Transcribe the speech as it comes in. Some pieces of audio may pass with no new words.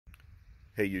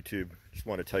Hey YouTube, just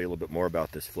want to tell you a little bit more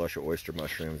about this flush of oyster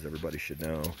mushrooms. Everybody should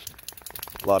know.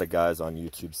 A lot of guys on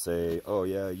YouTube say, oh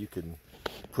yeah, you can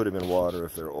put them in water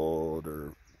if they're old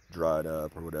or dried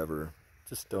up or whatever.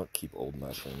 Just don't keep old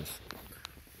mushrooms.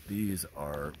 These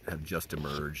have just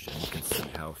emerged and you can see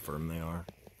how firm they are.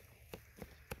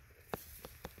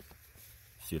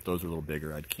 See, if those were a little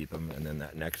bigger, I'd keep them. And then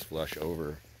that next flush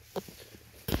over,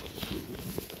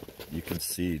 you can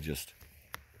see just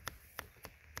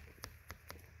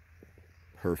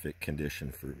perfect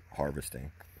condition for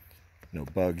harvesting. No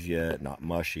bugs yet, not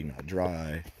mushy, not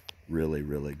dry. Really,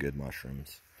 really good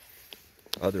mushrooms.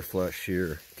 Other flush here,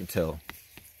 you can tell,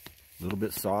 a little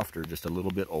bit softer, just a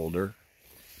little bit older.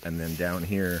 And then down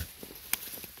here,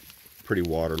 pretty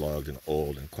waterlogged and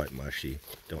old and quite mushy.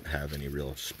 Don't have any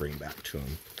real spring back to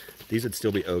them. These would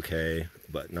still be okay,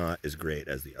 but not as great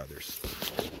as the others.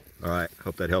 All right,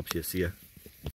 hope that helps you. See ya.